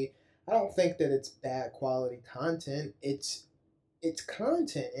quality. I don't think that it's bad quality content. It's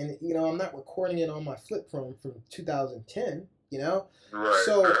content, and I'm not recording it on my flip phone from 2010.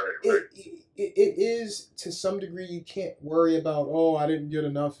 So it is, to some degree, you can't worry about, oh, I didn't get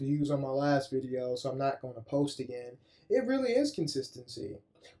enough views on my last video, so I'm not going to post again. It really is consistency,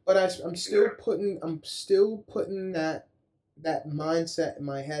 but I'm still putting that mindset in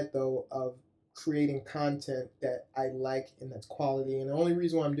my head, though, of creating content that I like and that's quality. And the only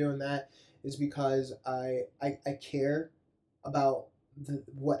reason why I'm doing that is because I care. about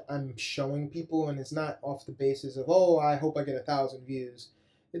what I'm showing people, and it's not off the basis of, oh, I hope I get 1,000 views.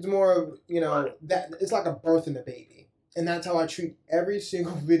 It's more of, Right. that it's like a birthing a baby, and that's how I treat every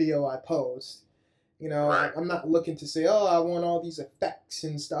single video I post. Right. I'm not looking to say, oh, I want all these effects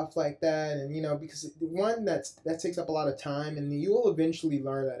and stuff like that, and because one, that takes up a lot of time, and you will eventually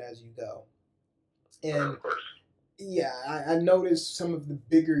learn that as you go. Right. And Of course. yeah, I noticed some of the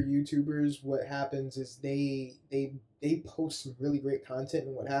bigger YouTubers. What happens is they post some really great content,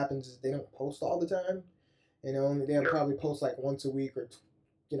 and what happens is they don't post all the time. They'll Yeah. probably post like once a week, or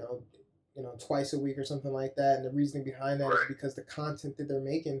you know, twice a week or something like that. And the reasoning behind that is Right. because the content that they're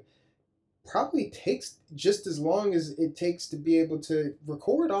making probably takes just as long as it takes to be able to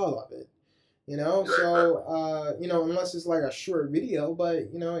record all of it. Yeah. Exactly. Unless it's like a short video, but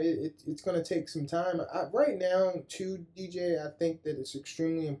it's going to take some time. Right now, too, DJ, I think that it's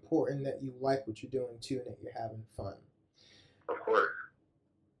extremely important that you like what you're doing too, and that you're having fun. Of course.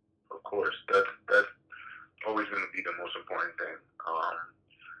 Of course. That's always going to be the most important thing.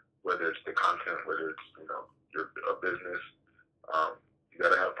 Whether it's the content, whether it's your a business, you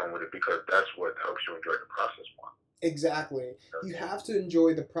gotta have fun with it because that's what helps you enjoy the process more. Exactly. You You have to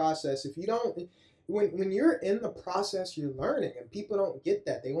enjoy the process. If you don't, when you're in the process, you're learning, and people don't get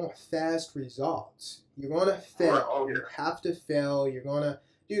that. They want fast results. You're gonna Right. fail. Oh You yeah. have to fail. You're gonna,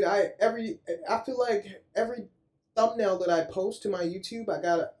 dude. I feel like every thumbnail that I post to my YouTube, I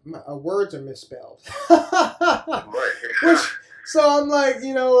got words are misspelled. Which, Right. so I'm like,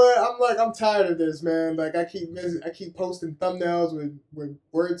 you know what? I'm tired of this, man. Like I keep posting thumbnails with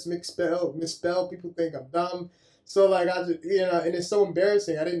words misspelled. People think I'm dumb. So like I just, and it's so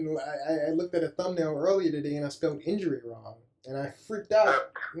embarrassing. I looked at a thumbnail earlier today and I spelled injury wrong, and I freaked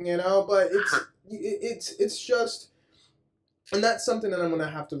out. But it's just, and that's something that I'm gonna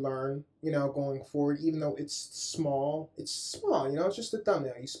have to learn, going forward. Even though it's small, it's just a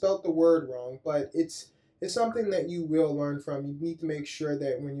thumbnail. You spelled the word wrong, but it's something that you will learn from. You need to make sure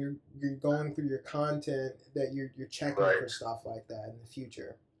that when you're going through your content, that you're checking Right. for stuff like that in the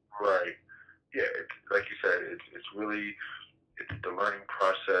future. Right. Yeah. It's like you said. It's really it's the learning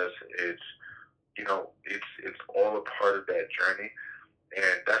process. It's all a part of that journey,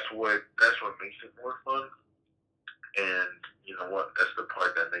 and that's what makes it more fun. And you know what? That's the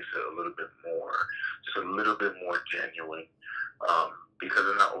part that makes it a little bit more, just a little bit more genuine, because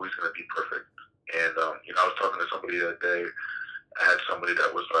they're not always going to be perfect. And I was talking to somebody the other day. I had somebody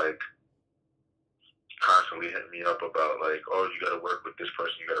that was like constantly hitting me up about like, oh, you got to work with this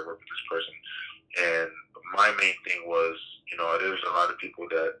person, you got to work with this person. And my main thing was, there's a lot of people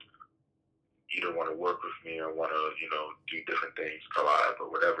that either want to work with me or want to, do different things, collab or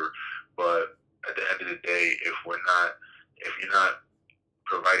whatever. But at the end of the day, if you're not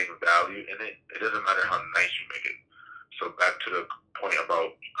providing value in it, it doesn't matter how nice you make it. So back to the point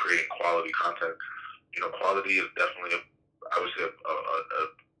about creating quality content, quality is definitely, I would say, a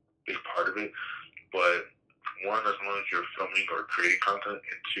big part of it. But one, as long as you're filming or creating content,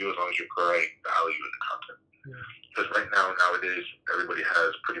 and two, as long as you're providing value in the content. Because right now, nowadays, everybody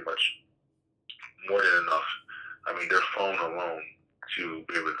has pretty much more than enough. I mean, their phone alone to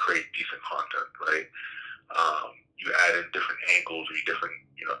be able to create decent content, right? You add in different angles or different,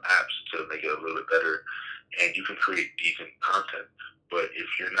 apps to make it a little bit better, and you can create decent content. But if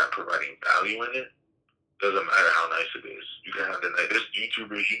you're not providing value in it, doesn't matter how nice it is. You can have there's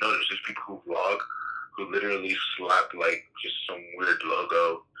YouTubers, there's people who vlog who literally slap like just some weird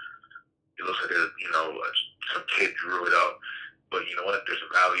logo. It looks like some kid drew it up, but you know what? There's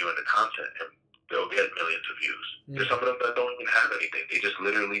value in the content, and they'll get millions of views. There's some of them that don't even have anything. They just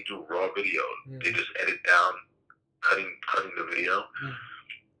literally do raw video. They just edit down, cutting the video,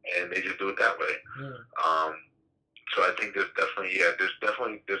 and they just do it that way. So I think there's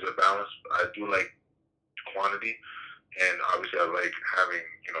there's a balance. I do like quantity, and obviously I like having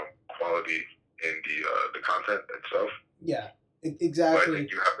quality in the content itself. Yeah, But I exactly.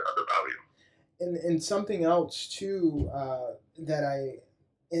 think you have the other value. And something else too, that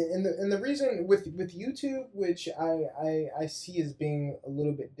and the reason with YouTube, which I see as being a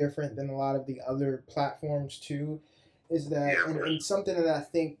little bit different than a lot of the other platforms too, is that, Yeah, of and course. something that I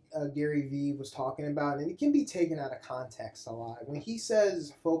think Gary Vee was talking about, and it can be taken out of context a lot. When he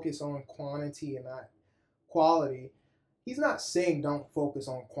says focus on quantity and not quality, he's not saying don't focus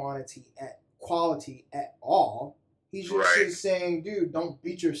on quality at all. He's Right. just saying, dude, don't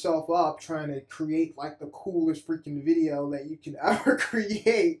beat yourself up trying to create like the coolest freaking video that you can ever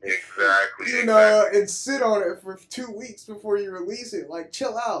create. Exactly. And sit on it for 2 weeks before you release it. Like,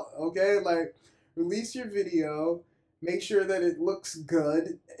 chill out, okay? Like, release your video, make sure that it looks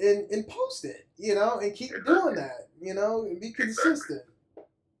good, and post it, and keep doing that, and be consistent.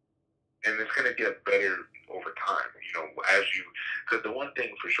 And it's going to get better over time, because the one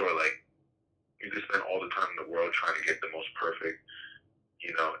thing for sure, like, you can spend all the time in the world trying to get the most perfect,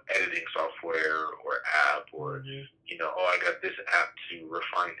 editing software or app, or, I got this app to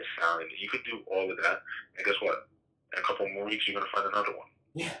refine the sound. And you could do all of that. And guess what? In a couple more weeks, you're going to find another one.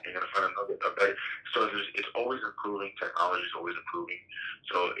 Yeah. You're going to find a better. So it's always improving. Technology is always improving.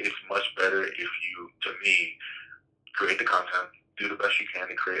 So it's much better if you, to me, create the content, do the best you can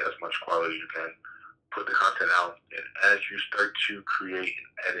to create as much quality as you can, put the content out, and as you start to create and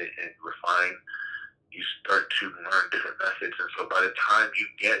edit and refine, you start to learn different methods. And so by the time you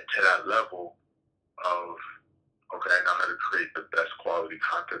get to that level of, okay, I know how to create the best quality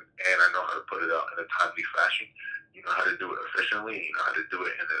content, and I know how to put it out in a timely fashion, you know how to do it efficiently, and you know how to do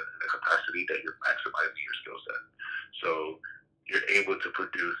it in a capacity that you're maximizing your skill set. So you're able to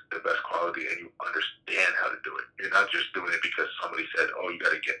produce the best quality, and you understand how to do it. You're not just doing it because somebody said, oh, you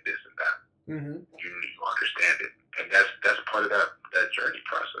got to get this and that. Mm-hmm. You understand it. And that's part of that journey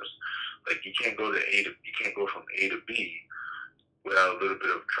process. Like, you can't go from A to B without a little bit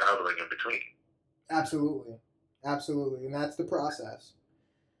of traveling in between. Absolutely. And that's the process.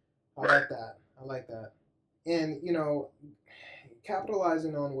 I like that. And,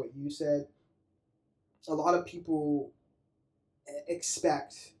 capitalizing on what you said, a lot of people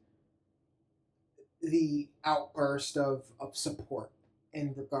expect the outburst of support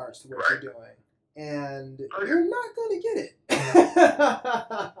in regards to what you're doing. And you're not going to get it.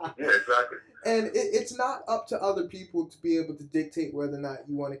 Yeah, exactly. And it's not up to other people to be able to dictate whether or not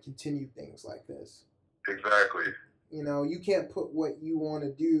you want to continue things like this. Exactly. You can't put what you want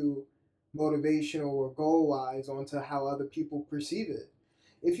to do motivational or goal-wise onto how other people perceive it.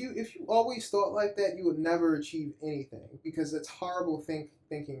 If you always thought like that, you would never achieve anything, because it's horrible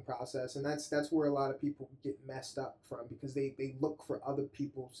thinking process, and that's where a lot of people get messed up from, because they look for other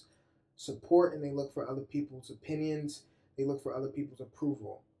people's support, and they look for other people's opinions, they look for other people's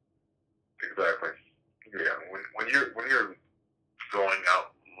approval. Exactly. Yeah. When you're going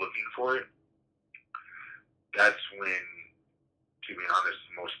out looking for it, that's when, to be honest,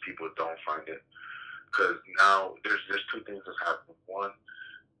 most people don't find it. Because now there's two things that's happening. One,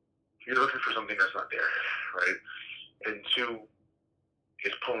 you're looking for something that's not there, right? And two,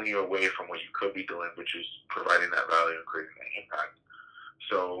 it's pulling you away from what you could be doing, which is providing that value and creating that impact.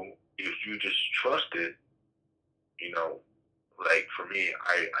 So if you just trusted, like for me,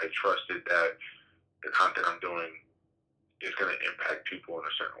 I trusted that the content I'm doing is going to impact people in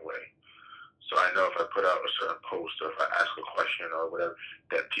a certain way. So I know if I put out a certain post, or if I ask a question or whatever,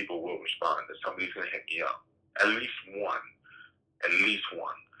 that people will respond, that somebody's going to hit me up. At least one.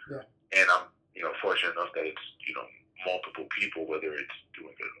 Yeah. And I'm, fortunate enough that it's, multiple people, whether it's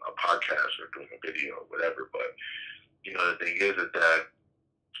doing a podcast or doing a video or whatever. But, the thing is that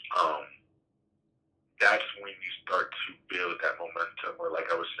that's when you start to build that momentum, where, like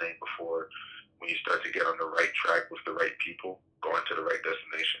I was saying before, when you start to get on the right track with the right people, going to the right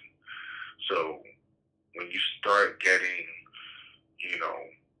destination. So when you start getting,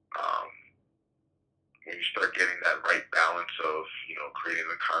 when you start getting that right balance of, creating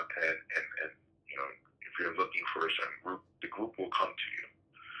the content, and if you're looking for a certain group, the group will come to you,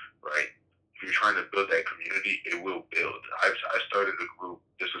 right? If you're trying to build that community, it will build. I started a group.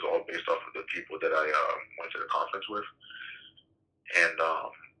 This is all based off of the people that I went to the conference with. And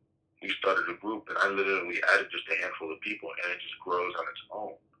we started a group, and I literally added just a handful of people, and it just grows on its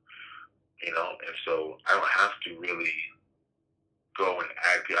own. And so I don't have to really go and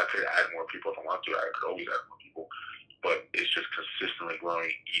add people. I could add more people if I want to. I could always add more people. But it's just consistently growing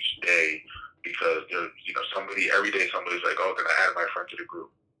each day, because every day somebody's like, oh, can I add my friend to the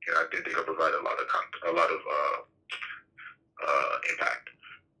group? I think they could provide a lot of impact.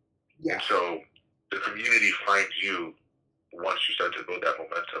 Yeah. And so the community finds you once you start to build that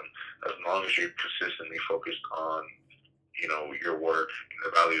momentum, as long as you're consistently focused on, your work and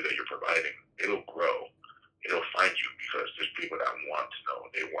the value that you're providing. It'll grow. It'll find you, because there's people that want to know,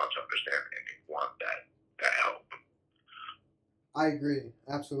 they want to understand, and they want that help. I agree.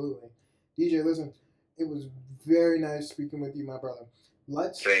 Absolutely. DJ, listen, it was very nice speaking with you, my brother.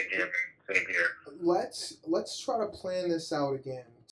 Same here. Let's try to plan this out again,